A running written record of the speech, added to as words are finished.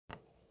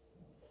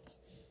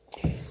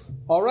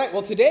All right,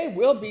 well, today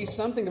will be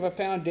something of a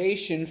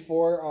foundation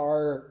for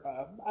our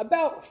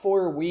about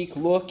 4-week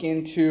look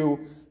into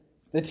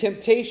the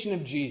temptation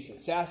of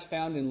Jesus, as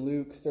found in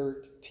Luke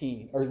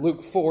 13, or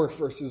Luke 4,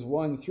 verses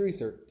 1 through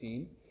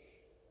 13.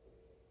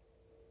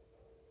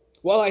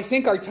 While I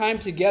think our time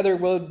together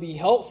will be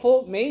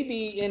helpful,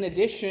 maybe in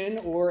addition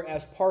or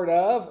as part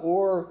of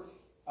or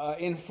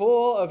in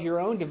full of your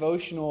own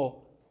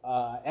devotional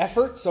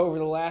efforts over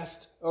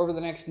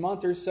the next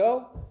month or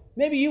so,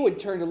 maybe you would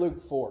turn to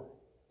Luke 4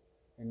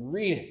 and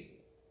read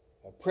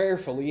it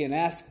prayerfully and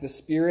ask the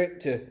Spirit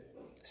to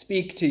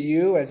speak to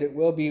you, as it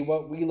will be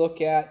what we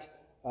look at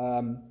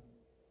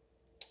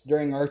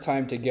during our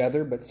time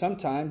together. But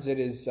sometimes it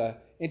is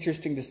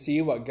interesting to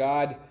see what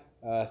God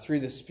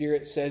through the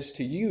Spirit says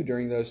to you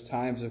during those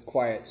times of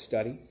quiet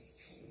study.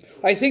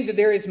 I think that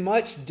there is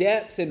much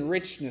depth and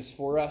richness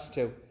for us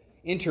to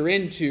enter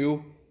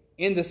into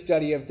in the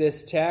study of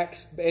this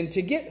text. And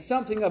to get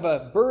something of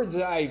a bird's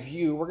eye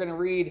view, we're going to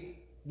read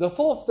the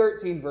full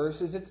 13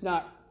 verses. It's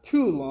not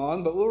too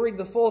long, but we'll read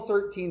the full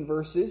 13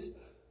 verses.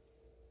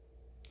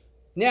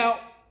 Now,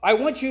 I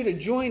want you to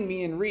join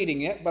me in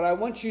reading it, but I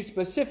want you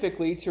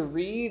specifically to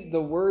read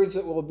the words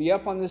that will be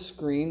up on the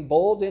screen,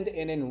 bolded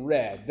and in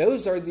red.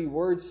 Those are the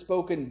words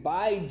spoken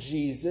by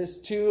Jesus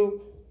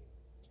to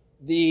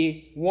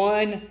the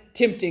one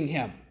tempting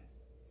him.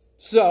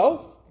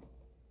 So,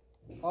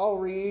 I'll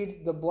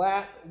read the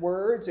black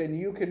words and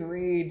you can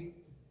read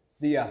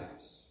the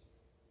others.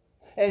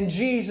 And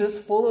Jesus,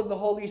 full of the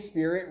Holy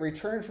Spirit,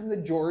 returned from the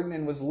Jordan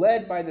and was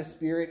led by the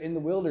Spirit in the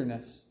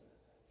wilderness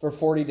for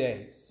 40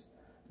 days,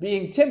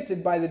 being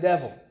tempted by the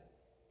devil.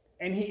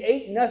 And he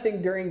ate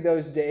nothing during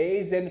those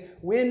days, and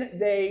when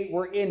they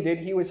were ended,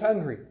 he was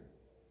hungry.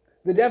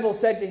 The devil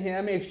said to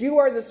him, "If you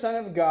are the Son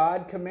of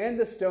God, command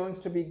the stones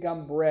to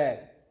become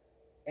bread."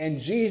 And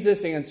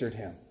Jesus answered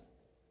him,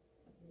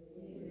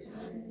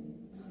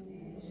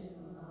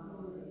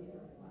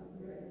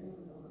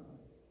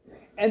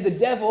 and the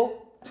devil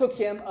took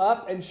him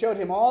up and showed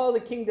him all the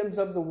kingdoms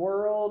of the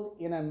world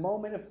in a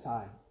moment of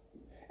time,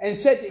 and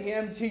said to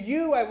him, "To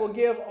you I will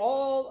give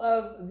all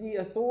of the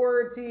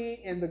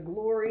authority and the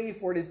glory,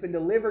 for it has been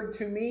delivered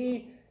to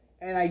me,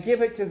 and I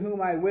give it to whom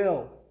I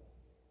will.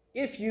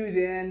 If you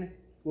then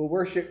will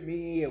worship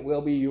me, it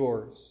will be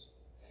yours."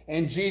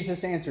 And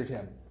Jesus answered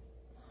him,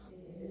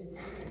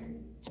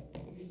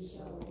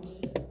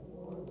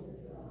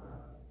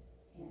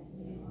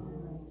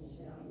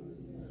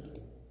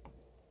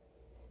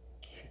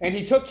 and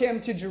he took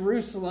him to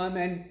Jerusalem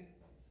and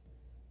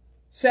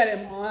set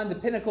him on the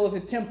pinnacle of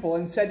the temple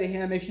and said to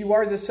him, "If you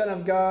are the Son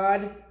of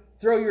God,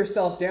 throw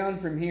yourself down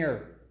from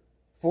here.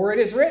 For it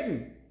is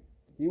written,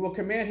 he will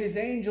command his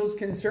angels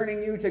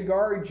concerning you to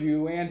guard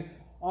you, and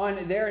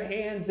on their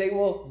hands they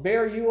will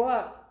bear you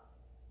up,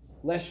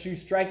 lest you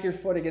strike your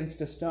foot against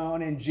a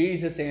stone." And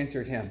Jesus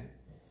answered him,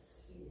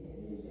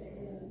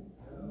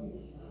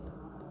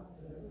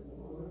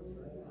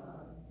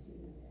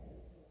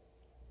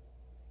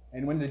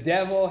 and when the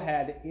devil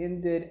had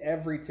ended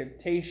every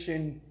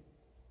temptation,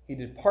 he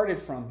departed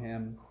from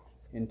him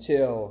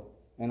until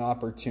an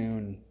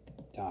opportune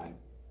time.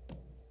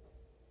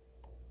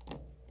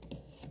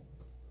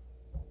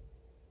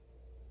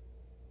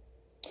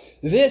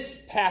 This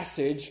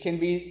passage can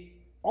be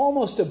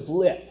almost a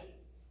blip,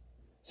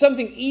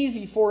 something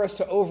easy for us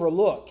to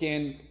overlook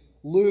in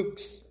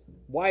Luke's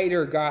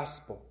wider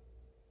gospel.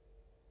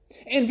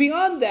 And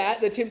beyond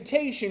that, the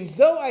temptations,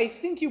 though I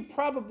think you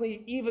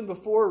probably, even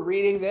before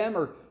reading them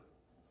or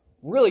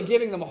really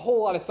giving them a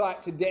whole lot of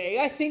thought today,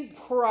 I think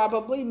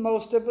probably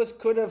most of us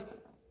could have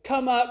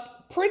come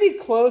up pretty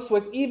close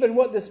with even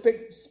what the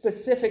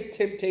specific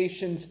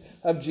temptations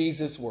of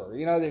Jesus were.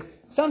 You know, there's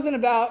something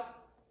about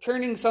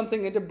turning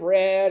something into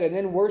bread and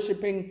then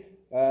worshiping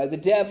the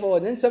devil,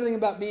 and then something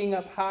about being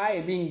up high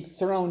and being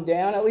thrown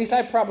down. At least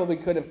I probably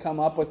could have come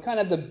up with kind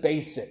of the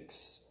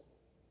basics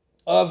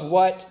of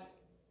what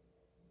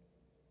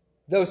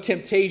those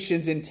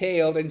temptations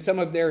entailed and some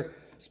of their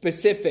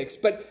specifics.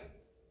 But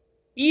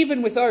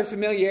even with our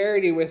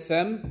familiarity with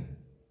them,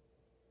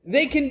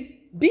 they can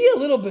be a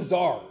little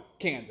bizarre,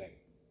 can't they?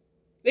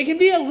 They can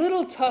be a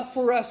little tough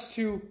for us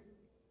to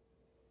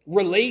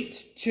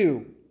relate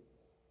to.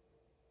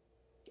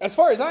 As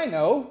far as I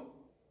know,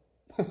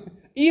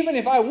 even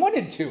if I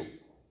wanted to,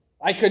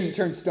 I couldn't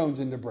turn stones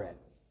into bread.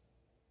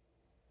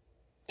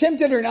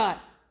 Tempted or not.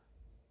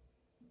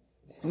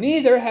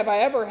 Neither have I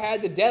ever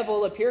had the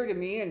devil appear to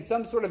me in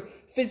some sort of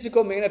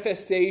physical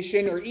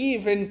manifestation, or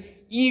even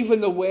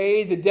the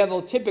way the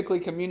devil typically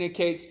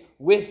communicates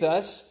with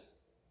us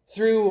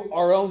through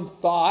our own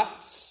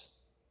thoughts,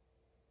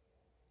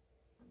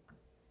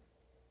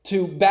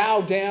 to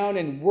bow down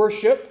and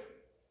worship.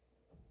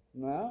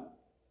 Well,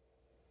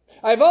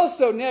 I've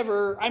also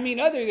never,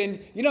 other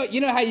than, you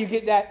know how you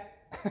get that,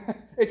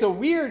 it's a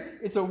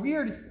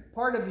weird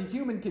part of the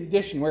human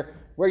condition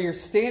where you're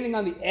standing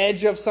on the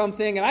edge of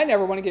something, and I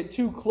never want to get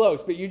too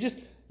close, but you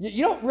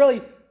don't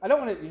really, I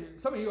don't want to,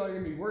 some of you are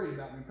going to be worried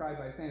about me probably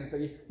by saying this,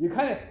 but you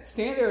kind of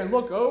stand there and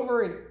look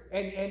over,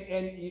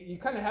 and you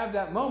kind of have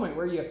that moment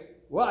where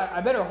well,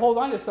 I better hold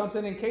on to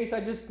something in case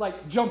I just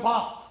jump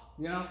off,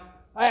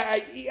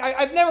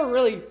 I've never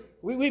really,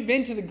 we've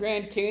been to the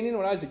Grand Canyon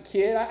when I was a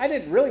kid. I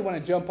didn't really want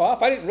to jump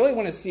off. I didn't really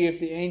want to see if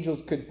the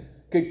angels could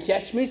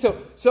catch me.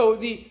 So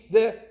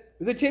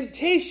the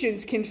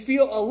temptations can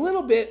feel a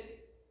little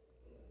bit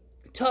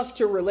tough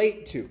to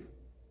relate to.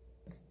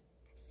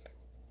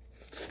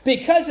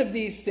 Because of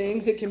these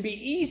things, it can be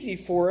easy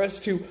for us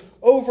to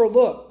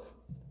overlook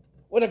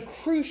what a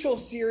crucial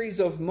series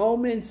of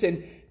moments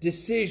and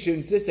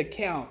decisions this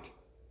account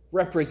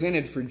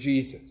represented for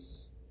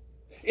Jesus.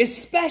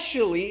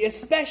 Especially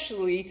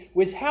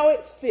with how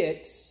it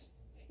fits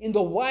in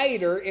the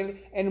wider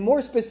and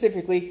more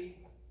specifically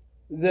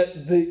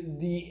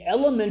the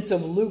elements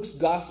of Luke's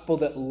gospel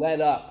that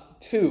led up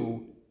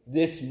to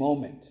this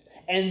moment.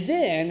 And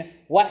then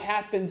what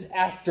happens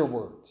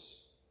afterwards.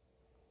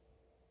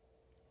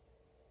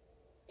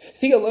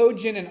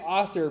 Theologian and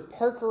author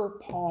Parker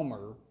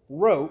Palmer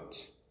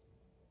wrote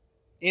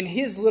in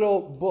his little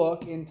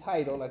book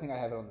entitled, I think I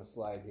have it on the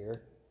slide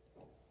here,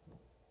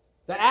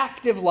 The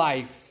Active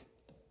Life.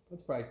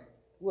 That's probably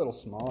a little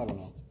small, I don't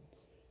know.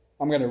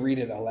 I'm going to read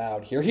it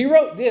aloud here. He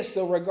wrote this,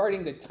 though,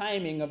 regarding the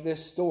timing of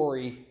this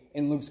story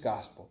in Luke's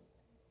gospel.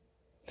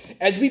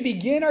 As we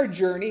begin our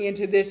journey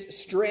into this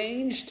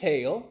strange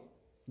tale,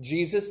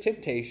 Jesus'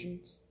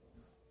 temptations,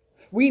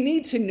 we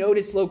need to note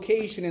its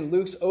location in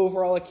Luke's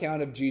overall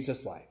account of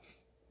Jesus' life.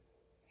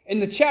 In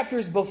the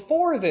chapters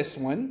before this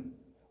one,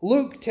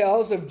 Luke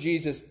tells of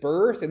Jesus'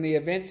 birth and the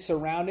events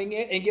surrounding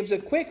it and gives a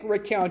quick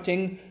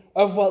recounting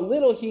of what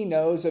little he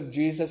knows of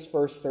Jesus'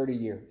 first 30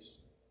 years.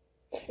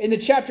 In the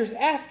chapters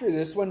after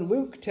this one,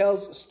 Luke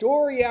tells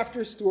story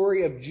after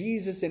story of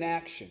Jesus in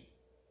action.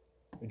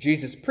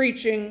 Jesus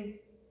preaching,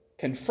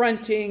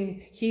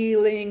 confronting,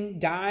 healing,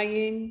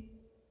 dying.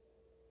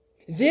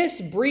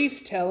 This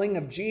brief telling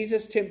of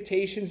Jesus'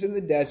 temptations in the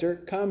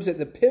desert comes at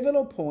the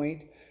pivotal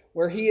point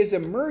where he is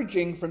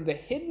emerging from the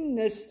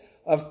hiddenness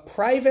of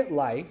private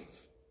life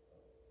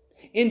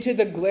into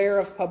the glare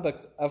of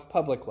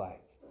public life.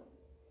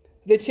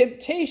 The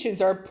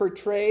temptations are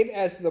portrayed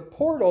as the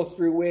portal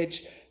through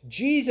which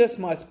Jesus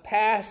must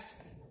pass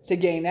to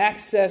gain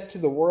access to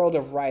the world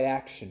of right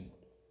action.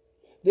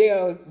 They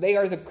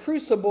are the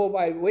crucible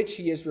by which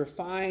he is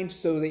refined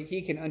so that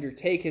he can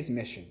undertake his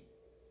mission.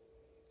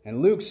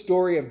 And Luke's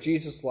story of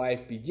Jesus'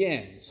 life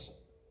begins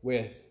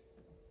with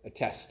a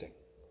testing.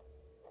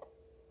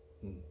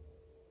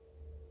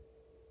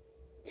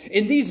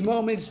 In these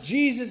moments,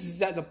 Jesus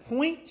is at the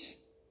point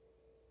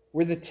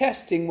where the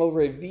testing will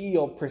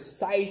reveal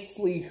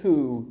precisely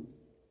who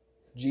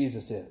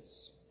Jesus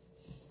is.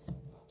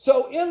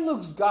 So in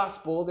Luke's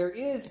gospel, there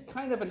is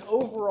kind of an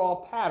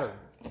overall pattern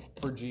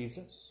for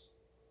Jesus,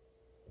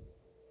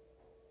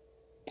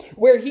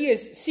 where he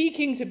is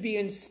seeking to be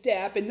in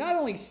step, and not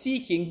only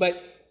seeking,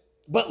 but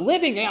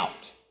living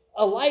out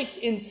a life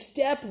in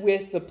step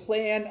with the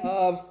plan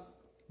of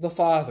the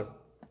Father.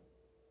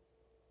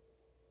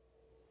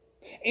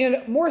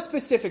 And more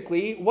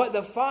specifically, what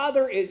the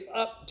Father is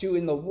up to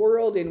in the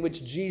world in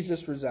which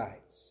Jesus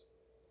resides.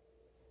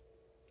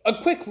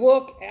 A quick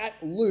look at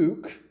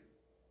Luke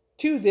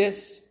to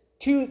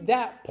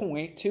that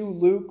point, to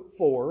Luke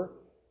 4,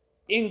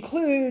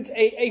 includes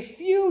a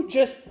few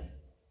just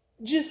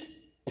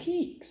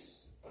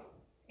peeks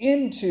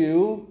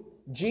into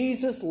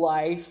Jesus'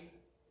 life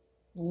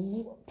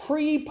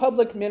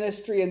pre-public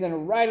ministry and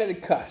then right at the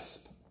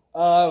cusp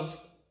of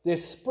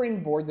this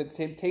springboard that the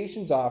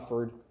temptations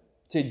offered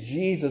to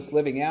Jesus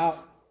living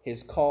out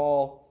his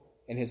call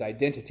and his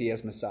identity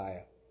as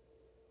Messiah.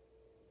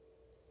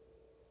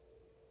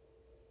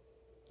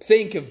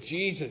 Think of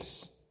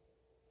Jesus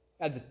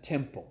at the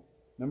temple.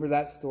 Remember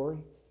that story?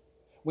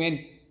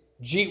 When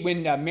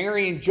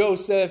Mary and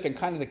Joseph and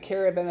kind of the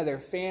caravan of their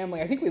family,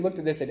 I think we looked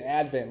at this at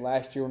Advent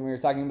last year when we were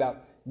talking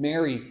about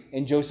Mary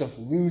and Joseph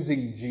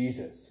losing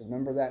Jesus.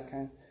 Remember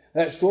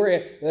that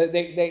story?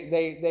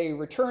 They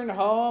return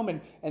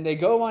home and they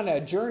go on a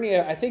journey.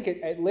 I think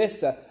it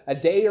lists a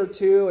day or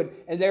two,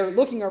 and they're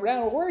looking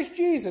around. Well, where's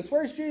Jesus?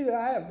 Where's Jesus?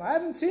 I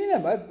haven't seen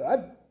him.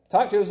 I've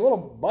talked to his little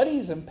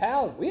buddies and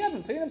pals. We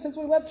haven't seen him since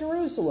we left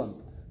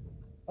Jerusalem.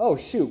 Oh,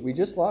 shoot, we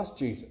just lost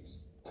Jesus.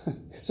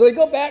 So they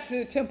go back to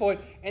the temple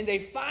and they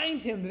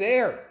find him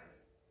there.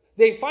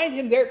 They find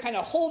him there kind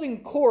of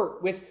holding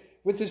court with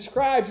the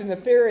scribes and the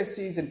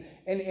Pharisees,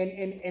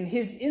 and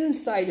his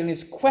insight and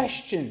his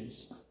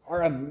questions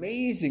are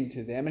amazing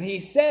to them. And he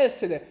says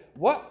to them,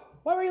 What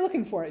were you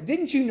looking for?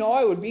 Didn't you know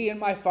I would be in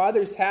my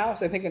Father's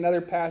house? I think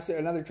another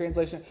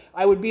translation,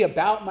 I would be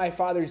about my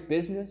Father's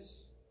business.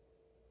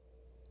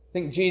 I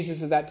think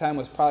Jesus at that time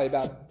was probably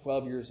about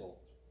 12 years old.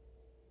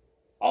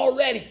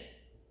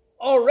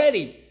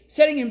 Already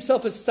setting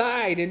himself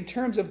aside in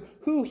terms of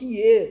who he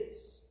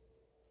is.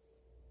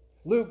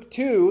 Luke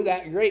 2,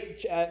 that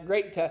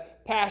great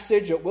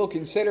passage that we'll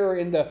consider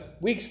in the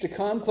weeks to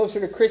come, closer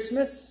to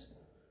Christmas.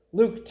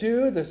 Luke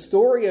 2, the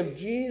story of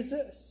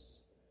Jesus.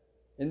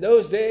 In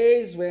those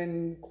days,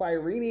 when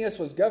Quirinius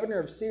was governor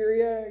of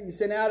Syria, he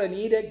sent out an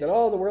edict that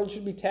all the world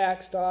should be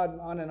taxed,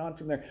 on and on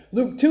from there.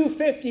 Luke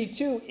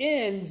 2:52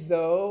 ends,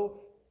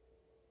 though,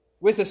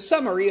 with a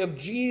summary of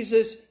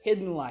Jesus'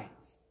 hidden life.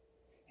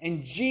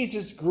 And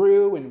Jesus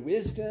grew in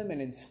wisdom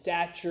and in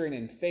stature and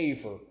in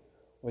favor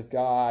with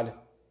God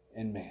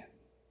and man.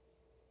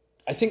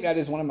 I think that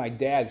is one of my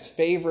dad's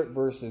favorite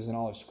verses in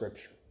all of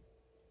Scripture.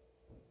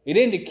 It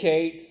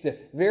indicates the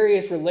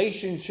various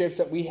relationships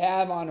that we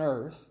have on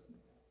earth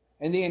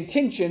and the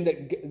intention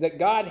that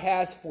God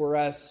has for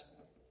us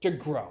to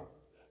grow,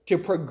 to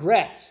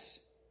progress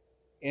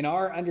in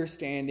our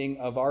understanding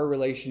of our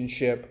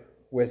relationship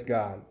with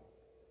God.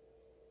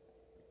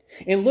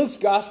 In Luke's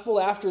Gospel,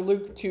 after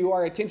Luke 2,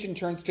 our attention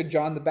turns to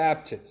John the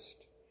Baptist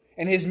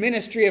and his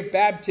ministry of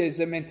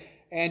baptism.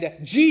 And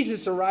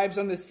Jesus arrives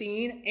on the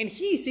scene, and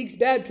he seeks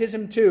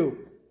baptism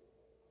too.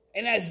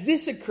 And as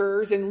this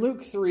occurs in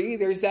Luke 3,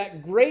 there's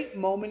that great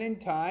moment in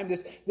time,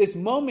 this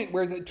moment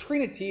where the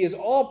Trinity is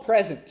all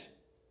present,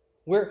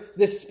 where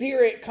the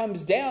Spirit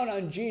comes down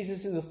on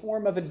Jesus in the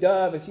form of a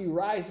dove as he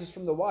rises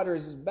from the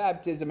waters of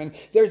baptism. And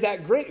there's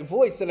that great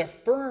voice that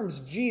affirms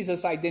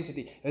Jesus'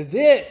 identity.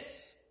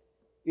 This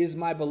is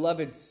my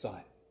beloved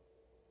Son,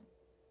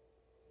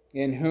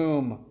 in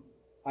whom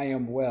I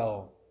am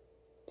well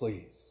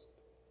pleased.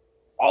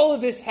 All of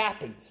this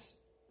happens.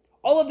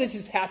 All of this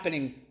is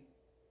happening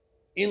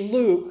in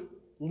Luke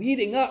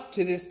leading up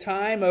to this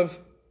time of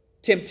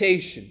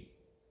temptation.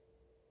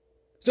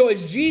 So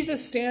as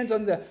Jesus stands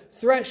on the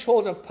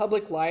threshold of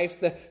public life,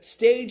 the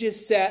stage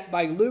is set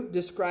by Luke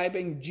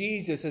describing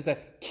Jesus as a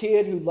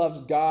kid who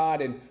loves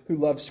God and who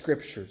loves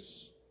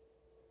Scriptures.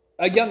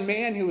 A young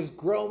man who is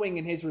growing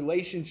in his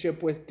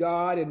relationship with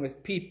God and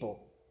with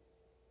people.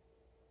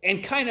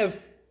 And kind of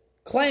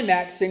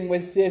climaxing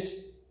with this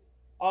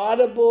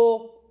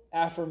audible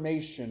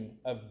affirmation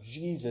of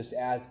Jesus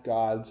as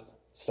God's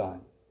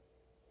Son.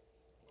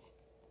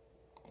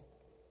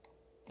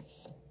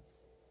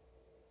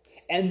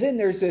 And then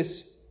there's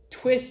this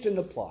twist in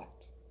the plot.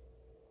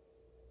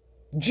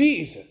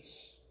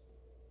 Jesus,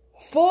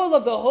 full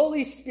of the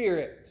Holy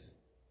Spirit,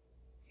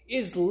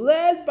 is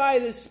led by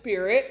the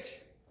Spirit.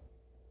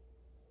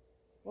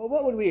 Well,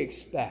 what would we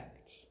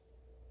expect?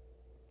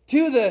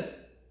 To the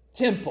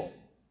temple.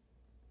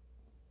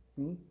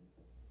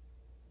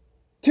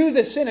 To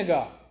the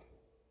synagogue.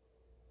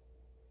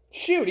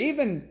 Shoot,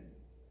 even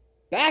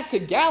back to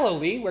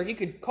Galilee where he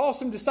could call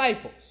some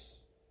disciples.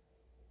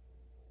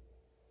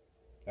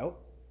 Nope.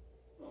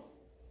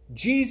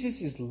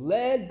 Jesus is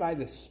led by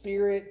the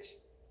Spirit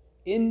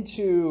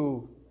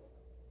into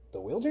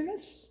the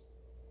wilderness?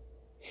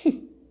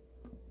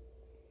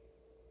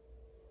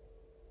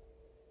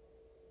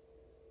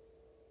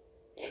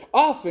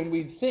 Often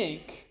we'd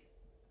think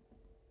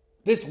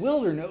this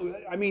wilderness,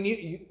 I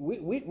mean,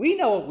 we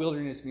know what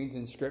wilderness means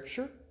in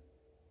Scripture.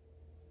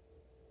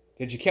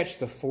 Did you catch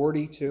the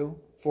 40 too?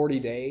 40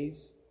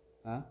 days?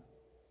 Huh?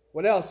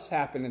 What else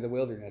happened in the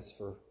wilderness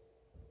for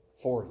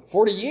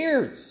 40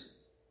 years?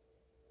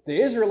 The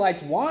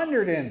Israelites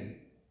wandered in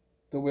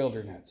the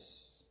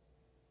wilderness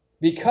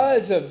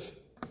because of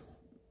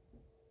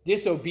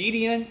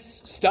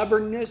disobedience,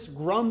 stubbornness,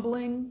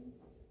 grumbling.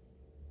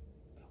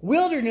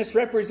 Wilderness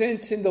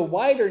represents, in the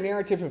wider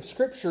narrative of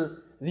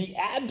Scripture, the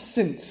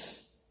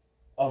absence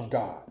of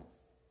God.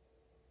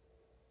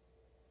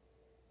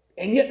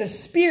 And yet the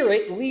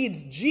Spirit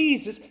leads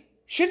Jesus.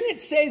 Shouldn't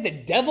it say the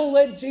devil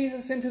led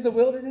Jesus into the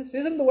wilderness?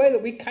 Isn't the way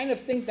that we kind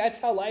of think that's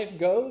how life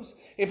goes?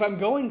 If I'm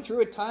going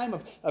through a time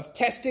of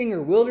testing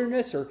or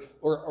wilderness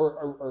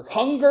or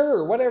hunger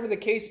or whatever the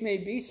case may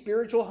be,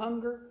 spiritual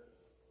hunger,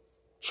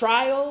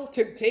 trial,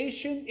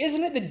 temptation,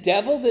 isn't it the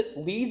devil that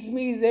leads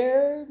me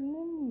there?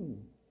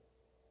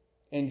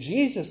 In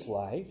Jesus'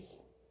 life,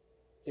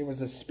 it was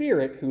the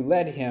Spirit who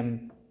led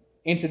him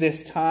into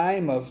this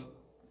time of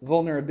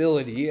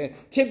vulnerability.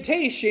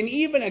 Temptation,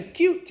 even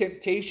acute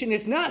temptation,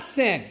 is not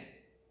sin.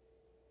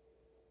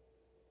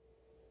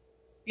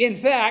 In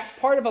fact,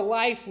 part of a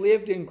life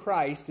lived in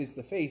Christ is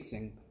the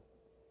facing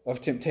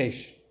of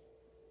temptation.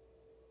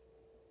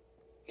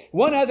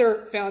 One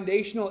other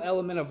foundational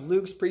element of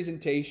Luke's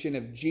presentation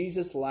of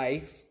Jesus'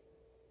 life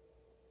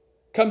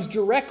comes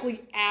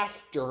directly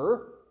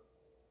after.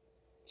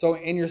 So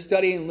in your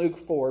study in Luke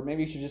 4,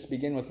 maybe you should just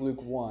begin with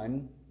Luke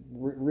 1.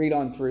 Read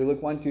on through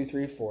Luke 1, 2,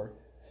 3, 4.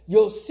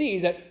 You'll see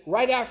that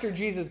right after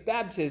Jesus'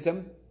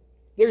 baptism,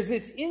 there's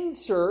this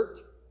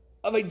insert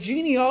of a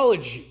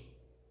genealogy.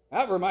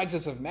 That reminds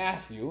us of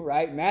Matthew,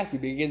 right? Matthew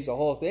begins the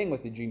whole thing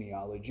with the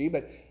genealogy,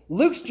 but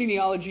Luke's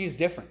genealogy is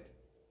different.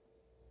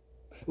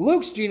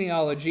 Luke's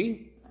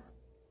genealogy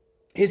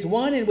is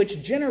one in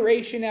which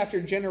generation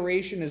after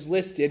generation is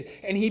listed,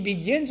 and he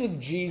begins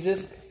with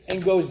Jesus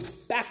and goes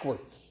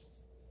backwards.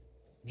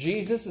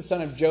 Jesus, the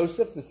son of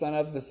Joseph, the son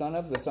of, the son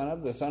of, the son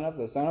of, the son of,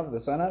 the son of, the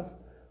son of,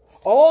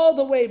 all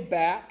the way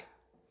back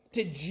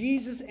to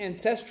Jesus'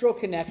 ancestral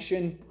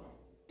connection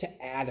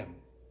to Adam.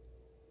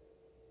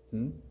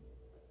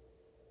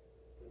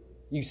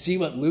 You see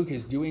what Luke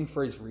is doing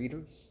for his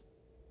readers?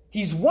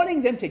 He's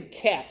wanting them to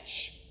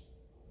catch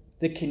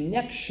the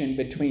connection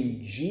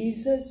between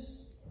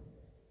Jesus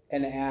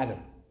and Adam.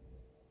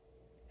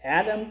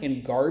 Adam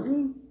in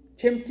garden,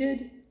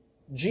 tempted.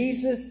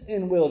 Jesus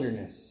in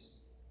wilderness,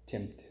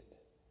 tempted.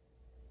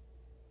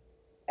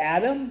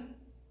 Adam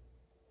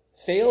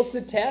fails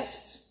the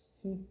test.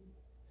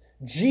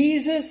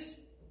 Jesus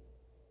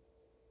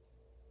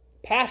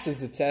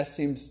passes the test.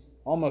 Seems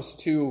almost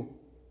too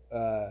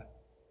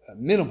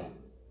minimal.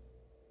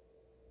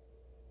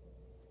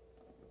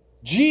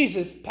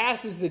 Jesus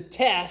passes the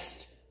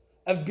test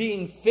of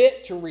being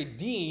fit to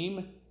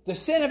redeem the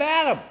sin of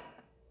Adam.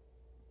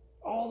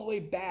 All the way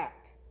back.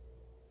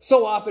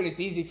 So often it's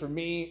easy for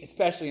me,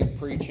 especially in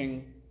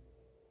preaching,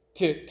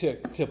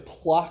 to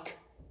pluck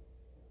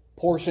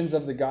portions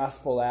of the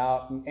gospel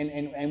out,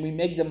 and we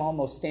make them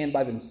almost stand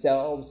by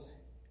themselves,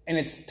 and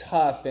it's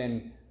tough,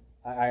 and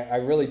I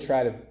really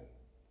try to.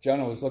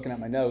 Jonah was looking at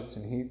my notes,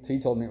 and he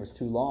told me it was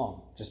too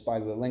long, just by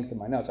the length of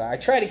my notes. I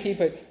try to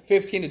keep it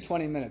 15 to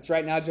 20 minutes.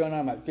 Right now, Jonah,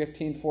 I'm at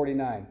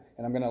 15:49,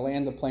 and I'm going to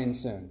land the plane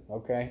soon,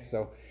 okay?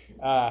 So,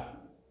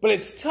 but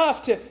it's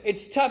tough to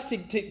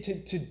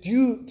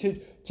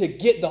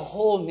get the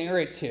whole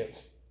narrative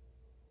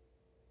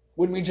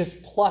when we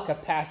just pluck a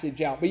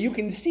passage out. But you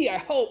can see, I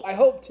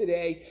hope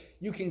today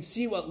you can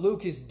see what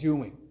Luke is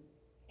doing.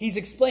 He's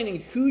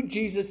explaining who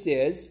Jesus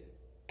is,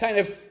 kind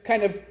of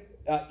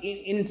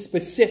in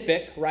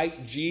specific,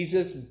 right?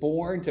 Jesus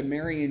born to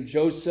Mary and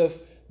Joseph,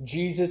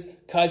 Jesus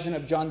cousin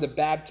of John the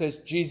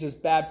Baptist, Jesus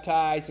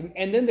baptized,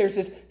 and then there's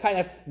this kind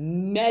of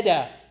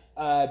meta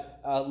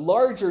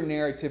larger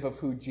narrative of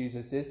who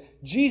Jesus is.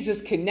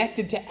 Jesus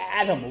connected to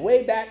Adam,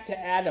 way back to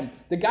Adam,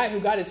 the guy who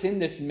got us in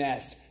this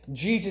mess.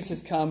 Jesus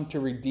has come to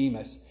redeem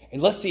us.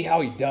 And let's see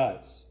how he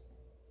does.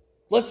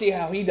 Let's see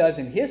how he does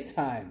in his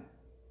time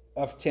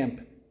of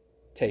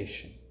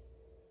temptation.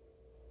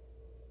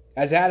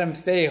 As Adam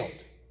failed,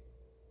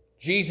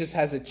 Jesus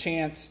has a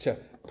chance to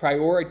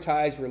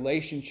prioritize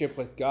relationship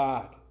with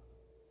God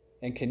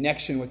and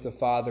connection with the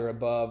Father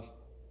above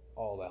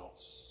all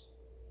else.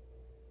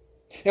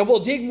 And we'll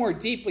dig more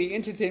deeply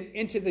into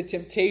the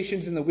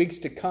temptations in the weeks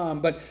to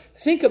come, but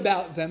think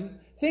about them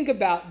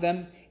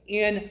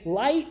in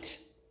light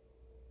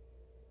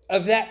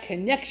of that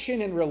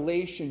connection and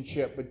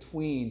relationship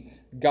between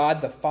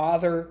God the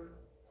Father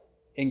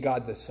and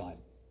God the Son.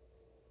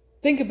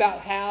 Think about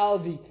how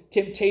the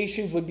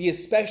temptations would be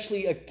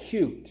especially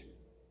acute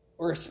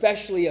or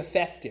especially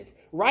effective.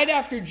 Right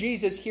after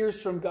Jesus hears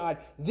from God,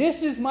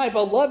 "This is my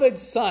beloved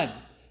Son.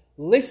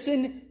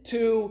 Listen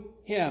to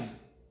him."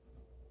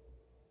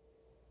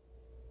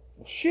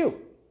 Well, shoot.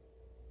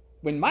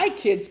 When my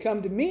kids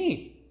come to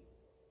me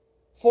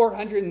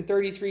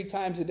 433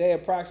 times a day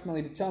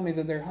approximately to tell me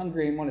that they're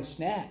hungry and want a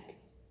snack,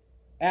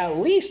 at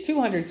least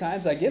 200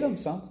 times I give them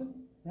something,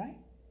 right?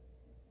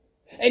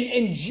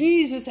 And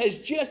Jesus has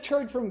just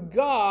heard from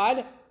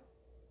God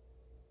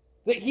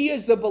that he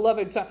is the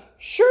beloved Son.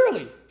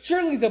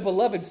 Surely the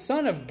beloved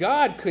Son of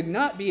God could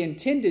not be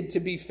intended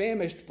to be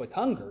famished with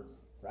hunger,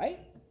 right?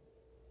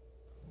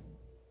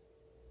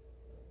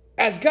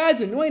 As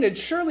God's anointed,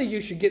 surely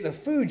you should get the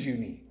food you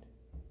need.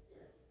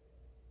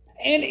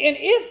 And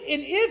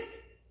if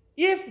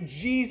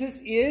Jesus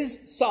is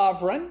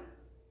sovereign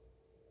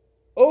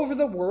over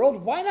the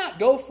world, why not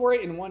go for it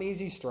in one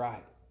easy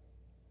stride?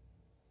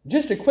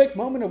 Just a quick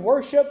moment of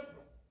worship,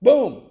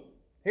 boom.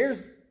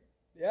 Here's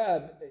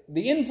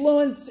the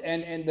influence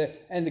and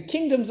the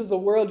kingdoms of the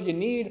world you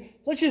need.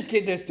 Let's just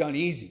get this done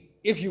easy,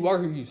 if you are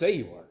who you say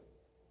you are.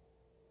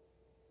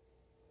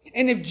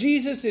 And if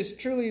Jesus is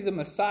truly the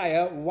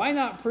Messiah, why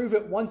not prove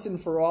it once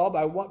and for all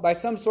by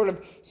some sort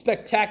of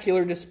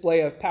spectacular display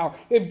of power?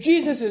 If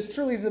Jesus is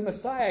truly the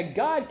Messiah,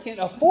 God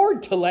can't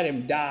afford to let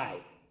him die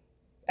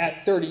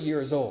at 30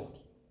 years old.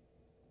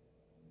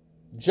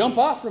 Jump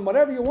off from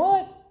whatever you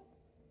want.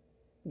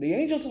 The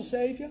angels will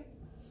save you.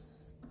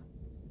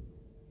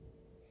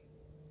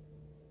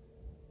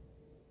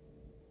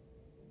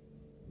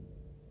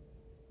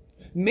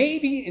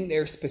 Maybe in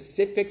their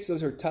specifics,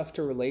 those are tough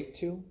to relate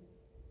to.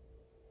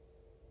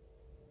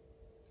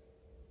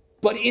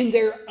 But in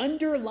their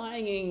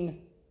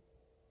underlying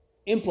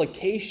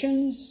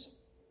implications,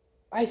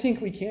 I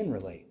think we can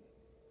relate.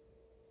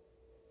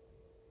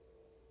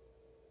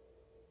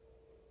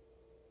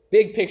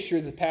 Big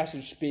picture, the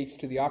passage speaks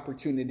to the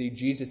opportunity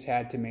Jesus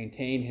had to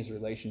maintain his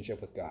relationship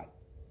with God.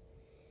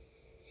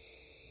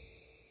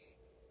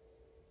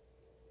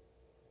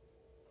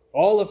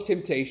 All of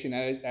temptation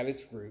at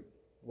its root,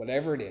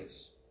 whatever it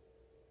is,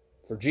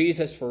 for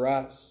Jesus, for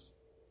us,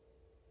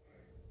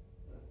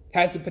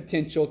 has the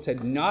potential to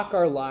knock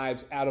our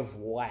lives out of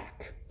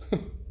whack,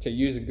 to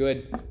use a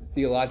good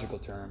theological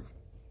term,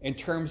 in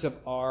terms of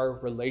our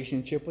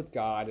relationship with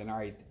God and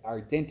our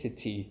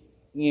identity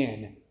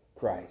in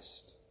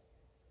Christ.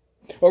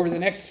 Over the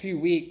next few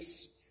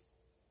weeks,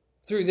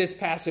 through this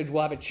passage,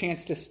 we'll have a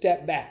chance to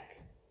step back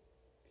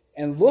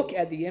and look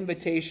at the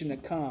invitation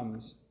that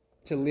comes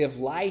to live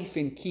life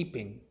in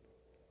keeping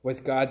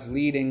with God's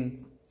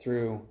leading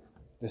through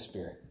the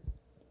Spirit.